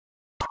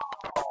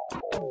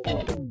Good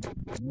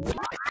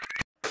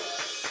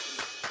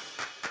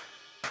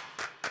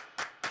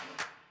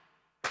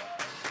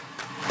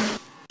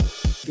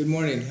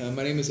morning.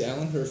 My name is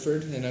Alan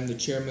Herford, and I'm the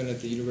chairman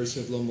at the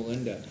University of Loma.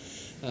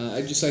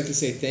 I'd just like to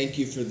say thank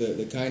you for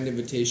the kind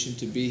invitation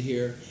to be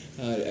here.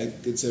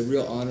 It's a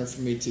real honor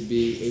for me to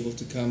be able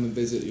to come and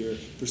visit your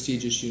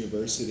prestigious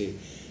university.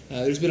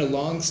 There's been a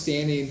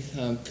long-standing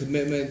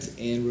commitment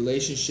and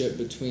relationship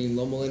between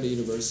Loma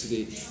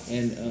University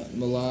and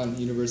Milan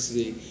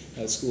University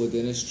School of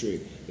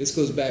Dentistry. This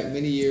goes back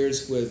many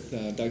years with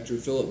Dr.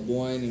 Philip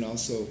Boyne and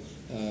also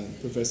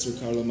Professor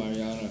Carlo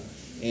Mariana,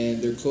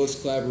 and their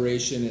close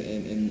collaboration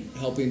in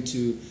helping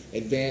to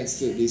advance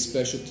the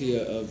specialty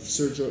of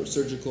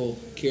surgical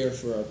care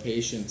for our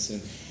patients.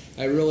 And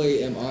I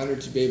really am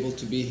honored to be able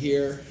to be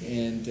here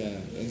and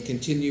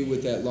continue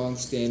with that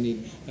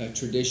long-standing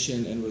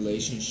tradition and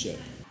relationship.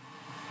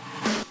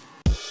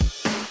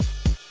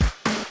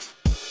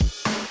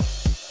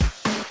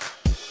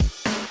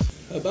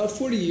 About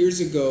 40 years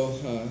ago,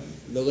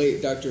 the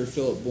late Dr.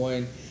 Philip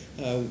Boyne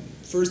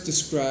first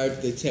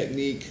described the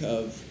technique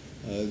of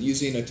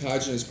using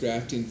autogenous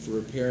grafting for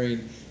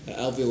repairing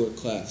alveolar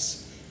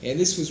clefts. And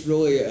this was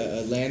really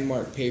a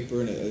landmark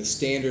paper and a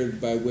standard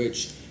by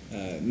which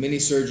many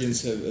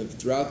surgeons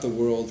throughout the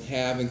world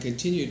have and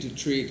continue to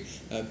treat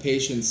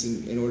patients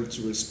in order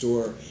to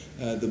restore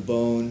the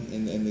bone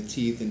and the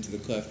teeth into the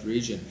cleft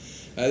region.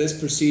 This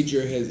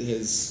procedure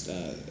has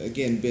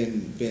again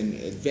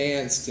been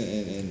advanced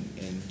and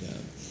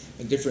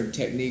different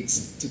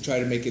techniques to try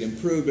to make it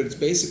improve, but it's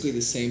basically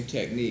the same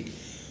technique.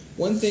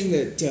 One thing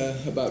that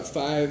about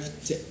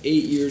 5 to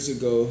 8 years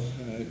ago,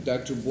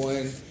 Dr.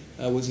 Boyne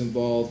was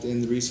involved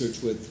in the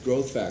research with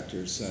growth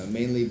factors,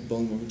 mainly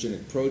bone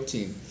morphogenic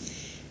protein.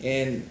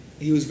 And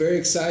he was very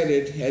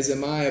excited, as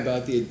am I,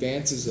 about the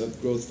advances of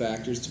growth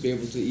factors to be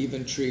able to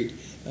even treat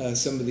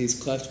some of these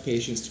cleft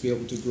patients to be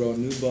able to grow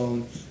new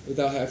bone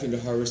without having to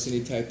harvest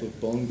any type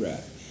of bone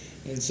graft.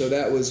 And so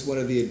that was one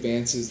of the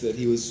advances that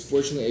he was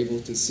fortunately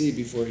able to see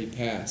before he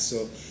passed.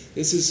 So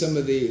this is some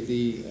of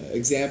the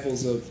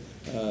examples of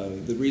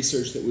the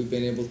research that we've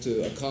been able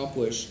to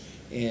accomplish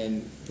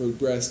and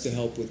progress to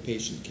help with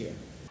patient care.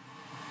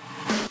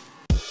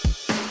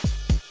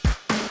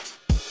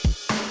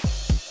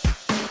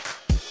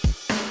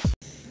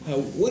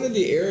 One of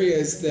the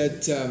areas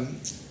that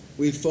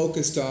we've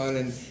focused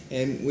on,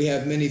 and we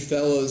have many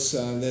fellows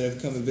that have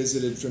come and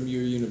visited from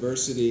your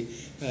university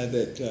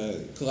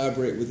that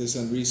collaborate with us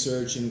on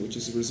research, and which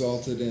has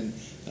resulted in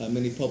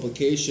many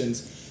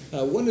publications.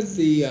 One of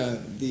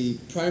the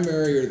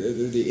primary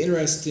or the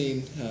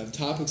interesting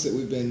topics that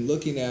we've been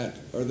looking at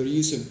are the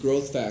use of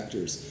growth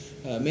factors,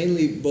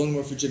 mainly bone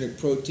morphogenic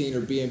protein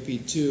or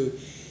BMP2,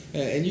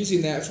 and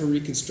using that for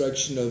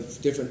reconstruction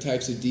of different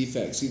types of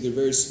defects, either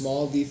very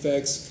small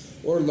defects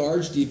or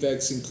large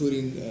defects,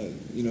 including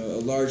a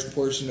large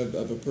portion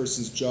of a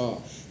person's jaw.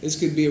 This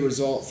could be a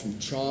result from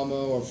trauma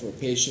or for a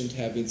patient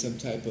having some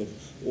type of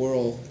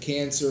oral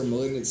cancer or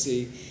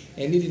malignancy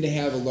and needing to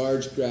have a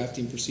large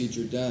grafting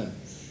procedure done.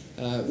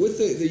 With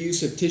the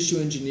use of tissue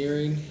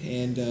engineering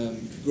and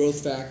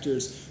growth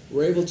factors,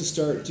 we're able to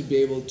start to be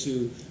able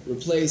to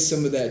replace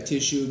some of that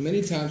tissue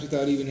many times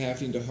without even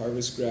having to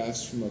harvest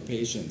grafts from our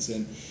patients.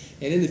 And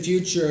in the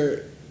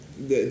future,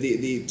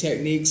 the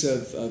techniques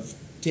of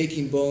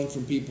taking bone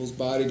from people's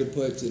body to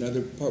put in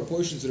other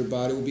portions of their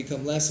body will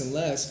become less and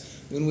less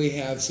when we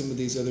have some of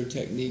these other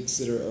techniques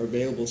that are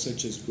available,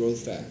 such as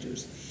growth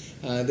factors.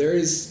 There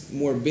is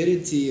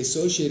morbidity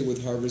associated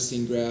with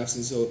harvesting grafts,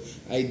 and so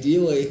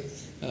ideally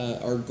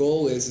our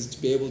goal is to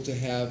be able to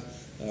have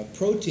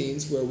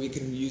proteins where we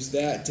can use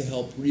that to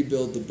help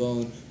rebuild the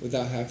bone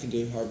without having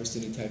to harvest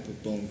any type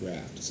of bone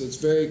graft. So it's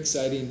a very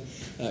exciting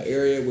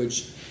area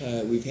which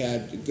we've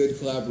had good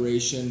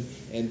collaboration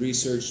and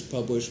research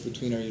published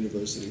between our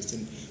universities,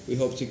 and we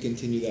hope to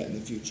continue that in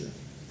the future.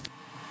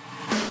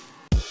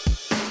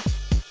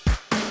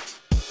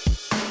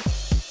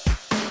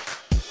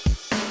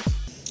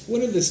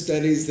 One of the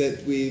studies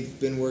that we've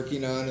been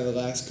working on in the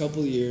last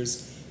couple of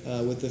years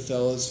with the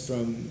fellows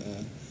from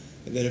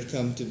that have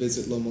come to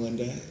visit Loma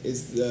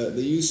is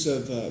the use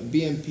of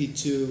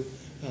BMP2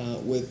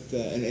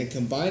 and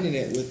combining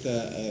it with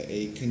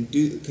a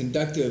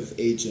conductive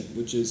agent,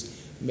 which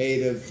is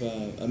made of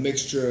a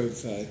mixture of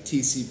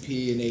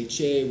TCP and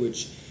HA,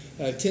 which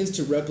tends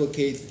to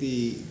replicate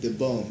the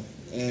bone.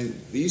 And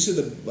the use of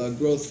the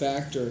growth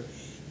factor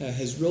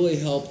has really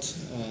helped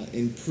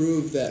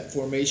improve that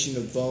formation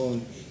of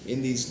bone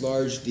in these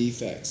large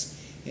defects.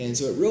 And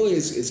so it really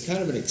is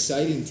kind of an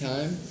exciting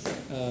time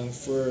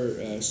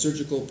for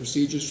surgical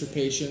procedures for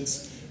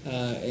patients,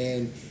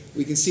 and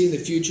we can see in the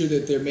future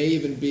that there may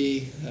even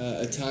be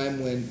a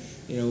time when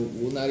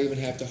we'll not even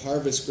have to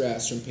harvest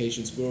grafts from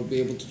patients. We'll be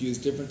able to use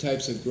different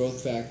types of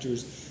growth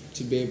factors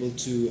to be able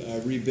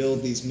to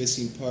rebuild these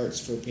missing parts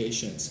for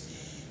patients.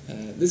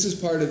 This is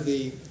part of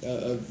the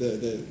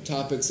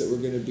topics that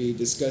we're going to be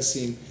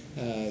discussing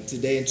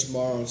today and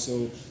tomorrow.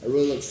 So I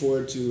really look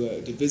forward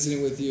to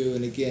visiting with you.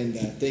 And again,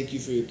 thank you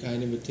for your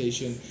kind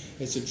invitation.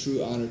 It's a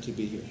true honor to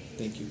be here.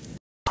 Thank you.